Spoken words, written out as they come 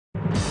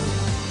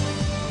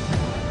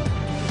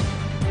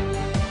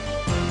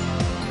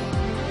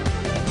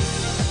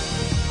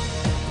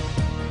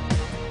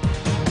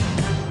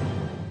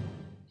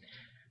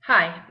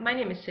Hi, my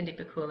name is Cindy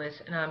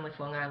Pikoulas, and I'm with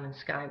Long Island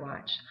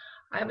Skywatch.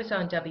 I was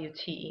on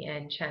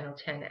WTEN Channel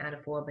 10 out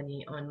of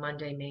Albany on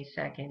Monday, May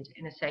 2nd,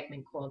 in a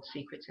segment called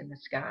Secrets in the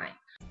Sky.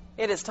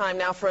 It is time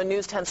now for a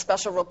News 10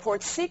 special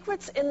report,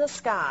 Secrets in the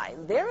Sky.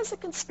 There is a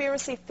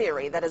conspiracy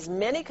theory that has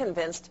many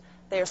convinced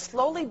they are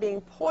slowly being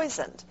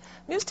poisoned.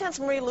 News 10's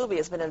Marie Luby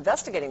has been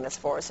investigating this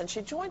for us, and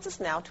she joins us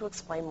now to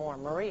explain more.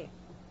 Marie.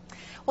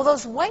 Well,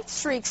 those white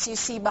streaks you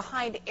see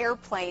behind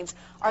airplanes,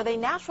 are they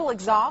natural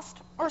exhaust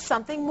or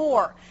something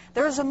more?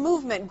 There is a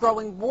movement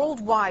growing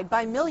worldwide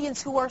by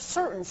millions who are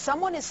certain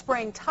someone is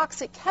spraying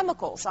toxic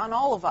chemicals on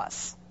all of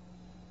us.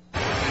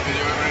 Video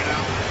right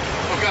now.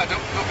 Oh God, no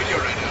video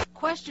right now.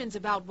 Questions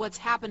about what's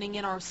happening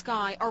in our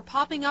sky are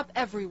popping up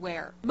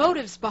everywhere.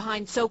 Motives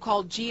behind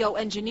so-called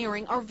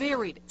geoengineering are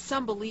varied.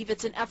 Some believe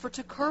it's an effort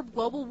to curb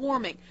global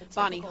warming.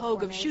 Bonnie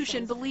Hogue of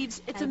Shushan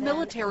believes it's a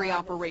military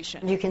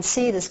operation. You can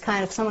see this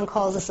kind of, someone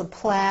calls this a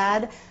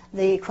plaid,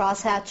 the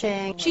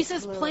cross-hatching. She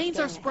says planes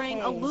are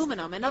spraying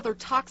aluminum and other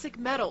toxic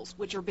metals,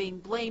 which are being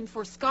blamed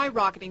for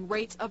skyrocketing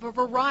rates of a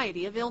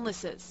variety of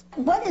illnesses.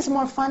 What is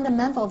more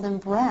fundamental than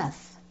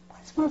breath?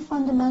 What's more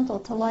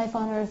fundamental to life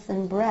on Earth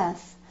than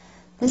breath?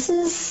 This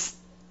is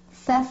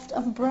theft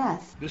of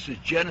breath. This is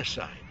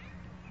genocide.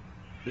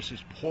 This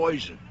is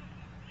poison.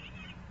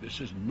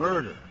 This is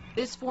murder.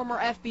 This former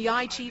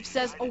FBI chief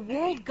says a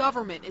world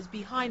government is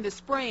behind the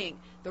spraying.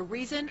 The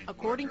reason,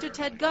 according to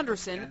Ted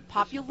Gunderson,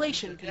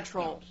 population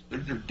control. They're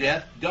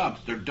death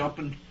dumps. They're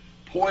dumping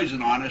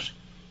poison on us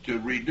to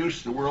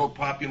reduce the world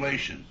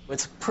population.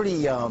 It's a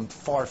pretty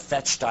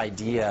far-fetched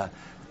idea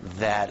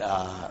that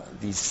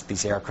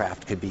these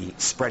aircraft could be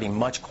spreading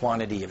much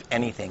quantity of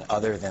anything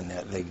other than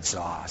the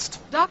exhaust.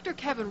 Dr.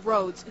 Kevin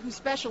Rhodes, who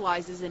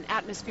specializes in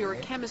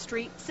atmospheric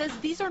chemistry, says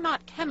these are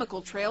not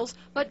chemical trails,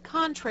 but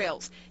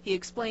contrails. He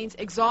explains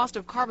exhaust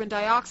of carbon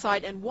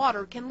dioxide and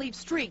water can leave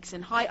streaks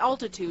in high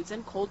altitudes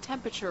and cold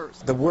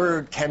temperatures. The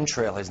word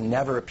chemtrail has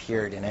never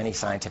appeared in any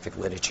scientific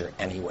literature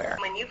anywhere.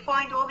 When you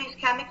find all these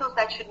chemicals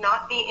that should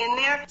not be in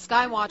there.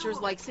 Skywatchers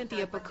like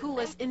Cynthia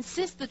Pikoulas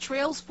insist the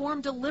trails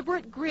form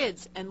deliberate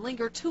grids and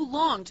linger too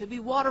long to be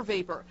water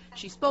vapor.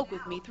 She spoke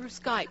with me through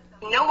Skype.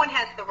 No one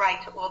has the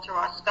right to alter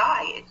our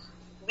sky.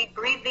 We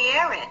breathe the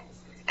air in,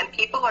 and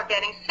people are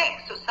getting sick,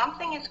 so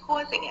something is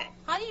causing it.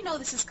 How do you know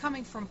this is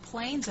coming from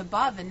planes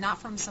above and not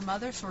from some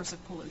other source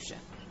of pollution?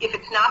 If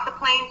it's not the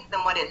planes,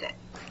 then what is it?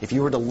 If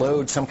you were to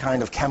load some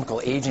kind of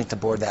chemical agent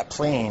aboard that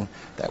plane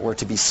that were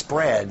to be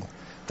spread,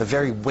 the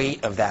very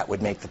weight of that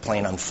would make the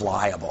plane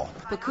unflyable.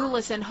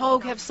 Pikoulas and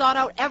Hogue have sought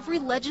out every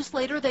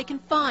legislator they can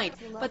find,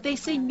 but they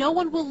say no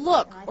one will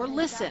look or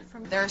listen.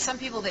 There are some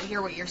people that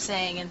hear what you're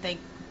saying and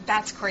think,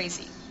 that's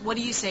crazy. What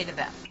do you say to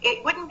them?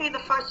 It wouldn't be the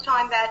first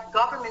time that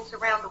governments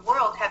around the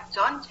world have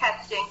done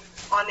testing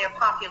on their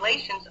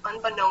populations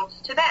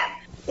unbeknownst to them.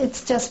 It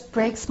just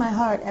breaks my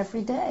heart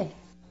every day.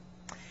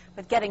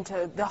 But getting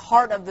to the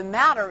heart of the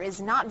matter is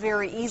not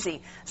very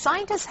easy.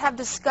 Scientists have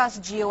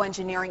discussed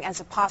geoengineering as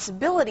a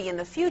possibility in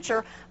the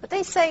future, but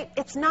they say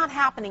it's not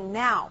happening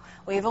now.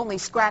 We have only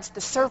scratched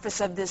the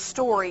surface of this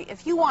story.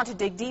 If you want to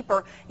dig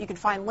deeper, you can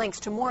find links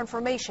to more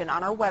information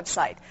on our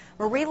website.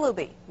 Marie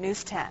Luby,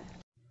 News 10.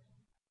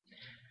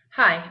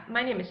 Hi,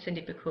 my name is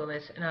Cindy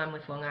Pikoulas, and I'm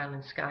with Long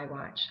Island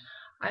Skywatch.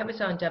 I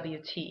was on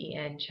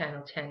WTEN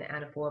Channel 10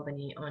 out of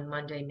Albany on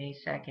Monday, May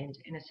 2nd,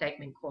 in a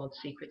segment called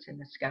Secrets in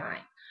the Sky.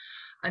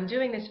 I'm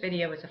doing this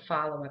video as a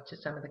follow-up to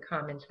some of the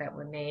comments that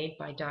were made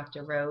by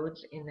Dr.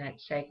 Rhodes in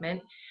that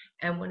segment.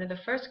 And one of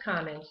the first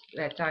comments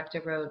that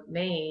Dr. Rhodes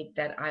made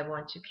that I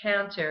want to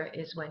counter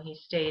is when he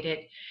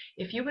stated,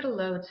 if you were to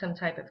load some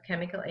type of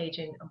chemical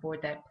agent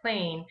aboard that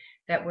plane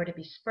that were to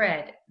be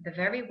spread, the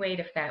very weight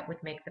of that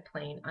would make the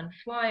plane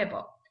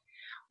unflyable.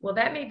 Well,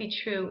 that may be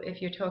true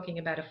if you're talking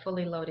about a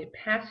fully loaded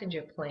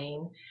passenger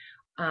plane.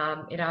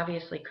 It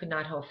obviously could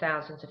not hold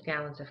thousands of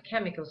gallons of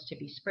chemicals to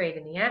be sprayed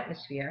in the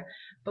atmosphere,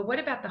 but what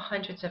about the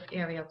hundreds of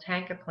aerial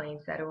tanker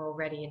planes that are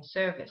already in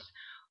service?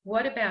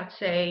 What about,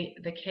 say,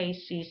 the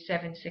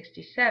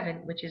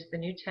KC-767, which is the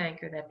new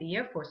tanker that the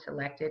Air Force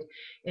selected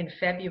in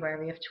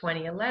February of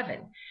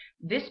 2011?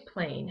 This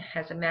plane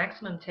has a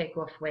maximum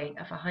takeoff weight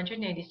of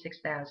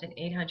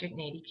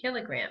 186,880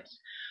 kilograms.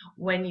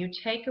 When you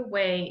take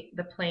away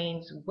the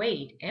plane's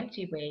weight,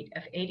 empty weight,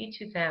 of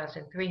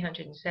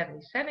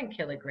 82,377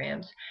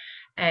 kilograms,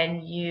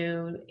 and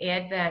you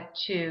add that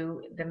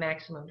to the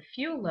maximum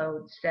fuel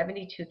load,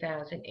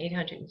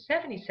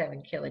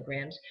 72,877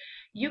 kilograms,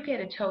 you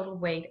get a total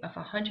weight of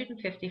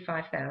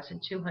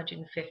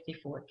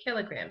 155,254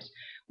 kilograms,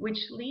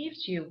 which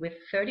leaves you with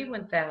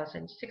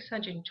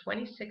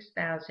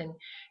 31,626,000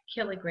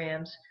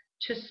 kilograms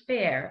to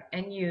spare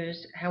and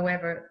use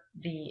however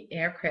the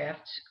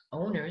aircraft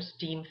owners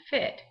deem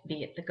fit,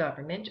 be it the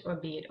government or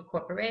be it a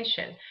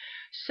corporation.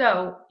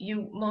 So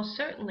you most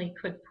certainly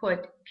could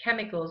put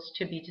chemicals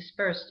to be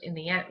dispersed in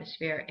the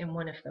atmosphere in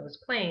one of those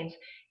planes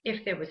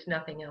if there was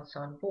nothing else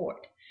on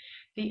board.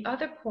 The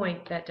other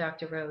point that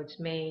Dr. Rhodes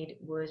made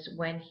was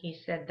when he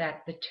said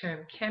that the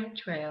term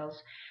chemtrails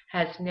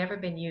has never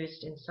been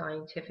used in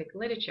scientific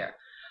literature.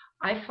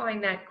 I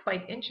find that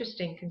quite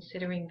interesting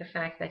considering the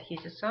fact that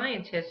he's a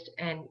scientist,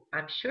 and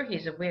I'm sure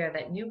he's aware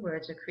that new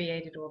words are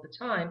created all the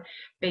time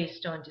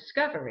based on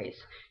discoveries.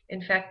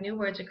 In fact, new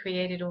words are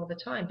created all the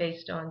time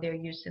based on their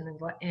use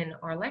in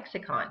our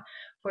lexicon.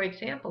 For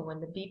example,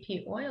 when the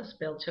BP oil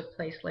spill took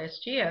place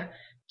last year,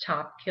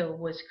 top kill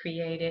was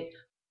created,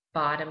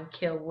 bottom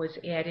kill was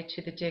added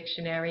to the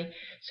dictionary.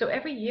 So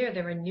every year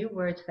there are new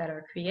words that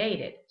are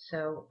created.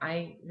 So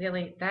I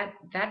really,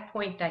 that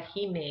point that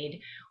he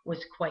made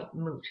was quite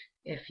moot,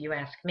 if you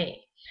ask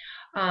me.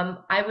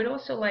 I would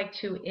also like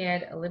to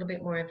add a little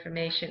bit more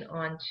information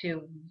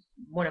onto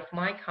one of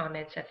my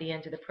comments at the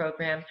end of the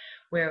program,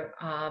 where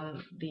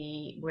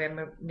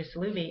Ms.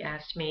 Luby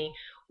asked me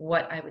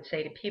what I would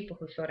say to people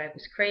who thought I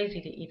was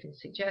crazy to even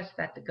suggest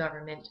that the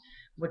government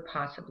would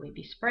possibly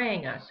be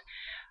spraying us.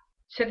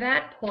 To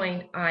that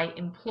point, I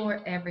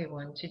implore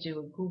everyone to do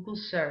a Google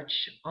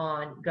search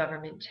on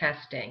government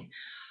testing.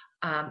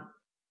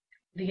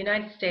 The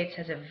United States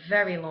has a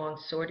very long,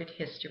 sordid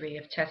history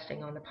of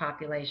testing on the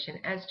population,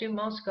 as do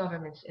most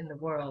governments in the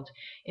world.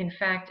 In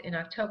fact, in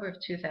October of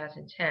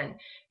 2010,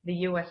 the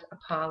U.S.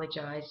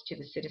 apologized to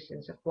the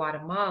citizens of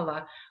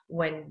Guatemala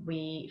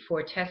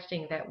for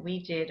testing that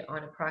we did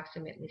on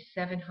approximately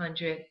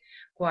 700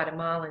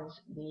 Guatemalans.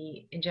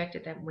 We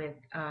injected them with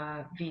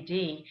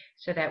VD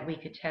so that we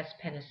could test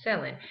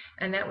penicillin,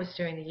 and that was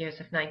during the years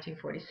of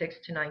 1946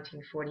 to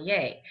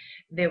 1948.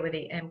 There were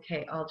the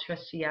MK Ultra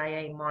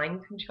CIA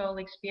mind control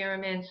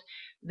experiments.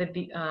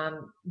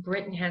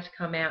 Britain has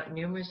come out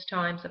numerous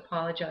times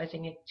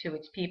apologizing to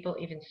its people,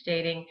 even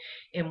stating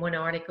in one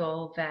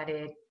article that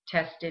it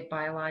tested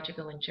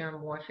biological and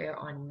germ warfare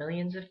on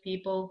millions of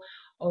people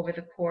over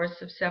the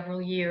course of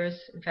several years,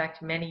 in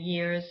fact many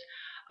years.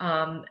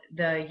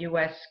 The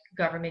U.S.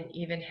 government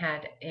even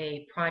had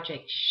a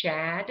Project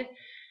SHAD,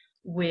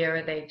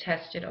 where they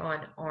tested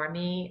on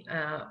Army,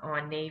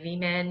 on Navy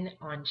men,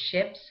 on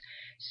ships.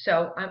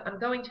 So I'm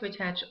going to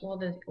attach all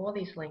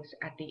these links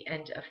at the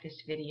end of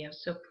this video.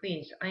 So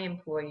please, I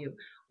implore you,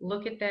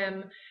 look at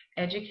them,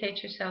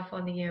 educate yourself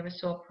on the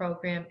aerosol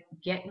program,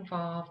 get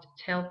involved,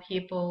 tell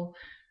people,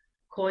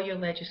 call your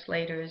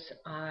legislators,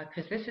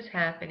 because this is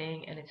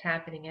happening, and it's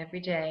happening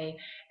every day,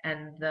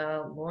 and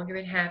the longer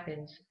it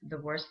happens, the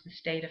worse the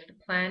state of the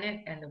planet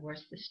and the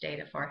worse the state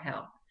of our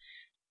health.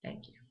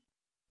 Thank you.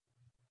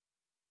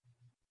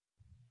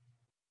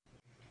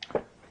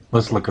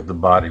 Let's look at the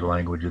body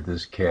language of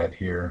this cat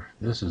here.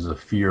 This is a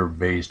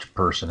fear-based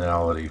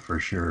personality for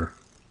sure.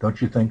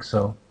 Don't you think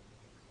so,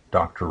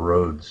 Dr.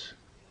 Rhodes?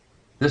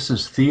 This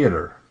is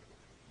theater.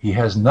 He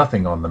has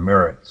nothing on the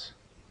merits.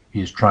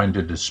 He's trying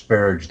to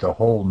disparage the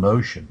whole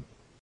notion.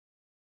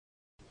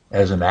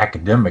 As an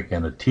academic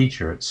and a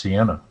teacher at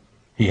Siena,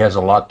 he has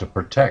a lot to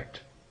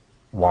protect.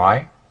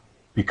 Why?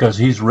 Because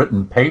he's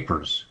written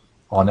papers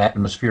on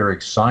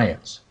atmospheric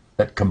science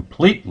that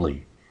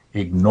completely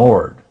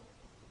ignored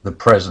the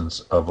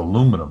presence of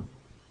aluminum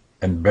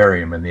and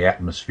barium in the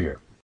atmosphere.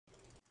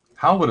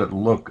 How would it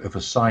look if a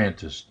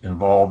scientist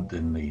involved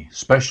in the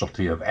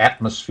specialty of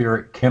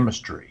atmospheric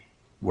chemistry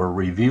were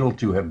revealed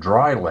to have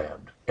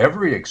dry-labbed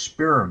every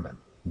experiment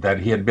that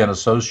he had been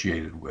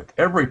associated with,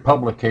 every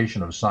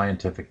publication of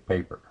scientific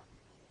paper?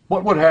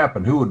 What would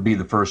happen? Who would be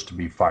the first to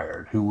be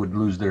fired? Who would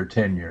lose their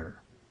tenure?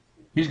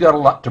 He's got a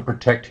lot to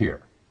protect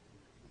here.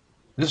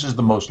 This is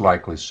the most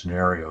likely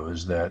scenario,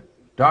 is that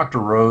Dr.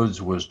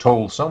 Rhodes was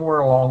told somewhere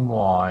along the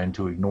line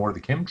to ignore the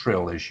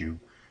chemtrail issue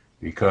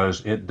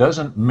because it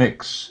doesn't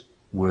mix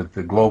with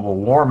the global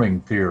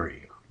warming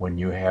theory when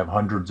you have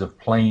hundreds of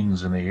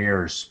planes in the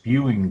air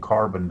spewing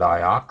carbon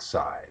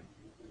dioxide.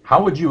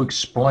 How would you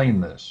explain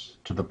this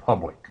to the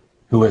public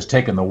who has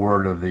taken the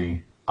word of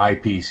the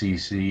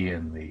IPCC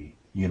and the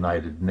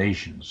United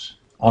Nations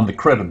on the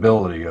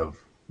credibility of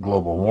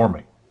global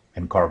warming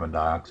and carbon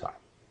dioxide?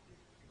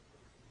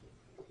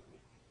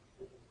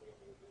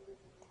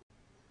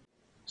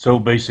 So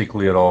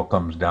basically it all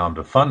comes down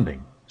to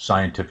funding.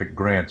 Scientific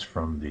grants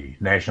from the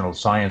National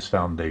Science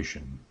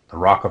Foundation, the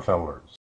Rockefellers,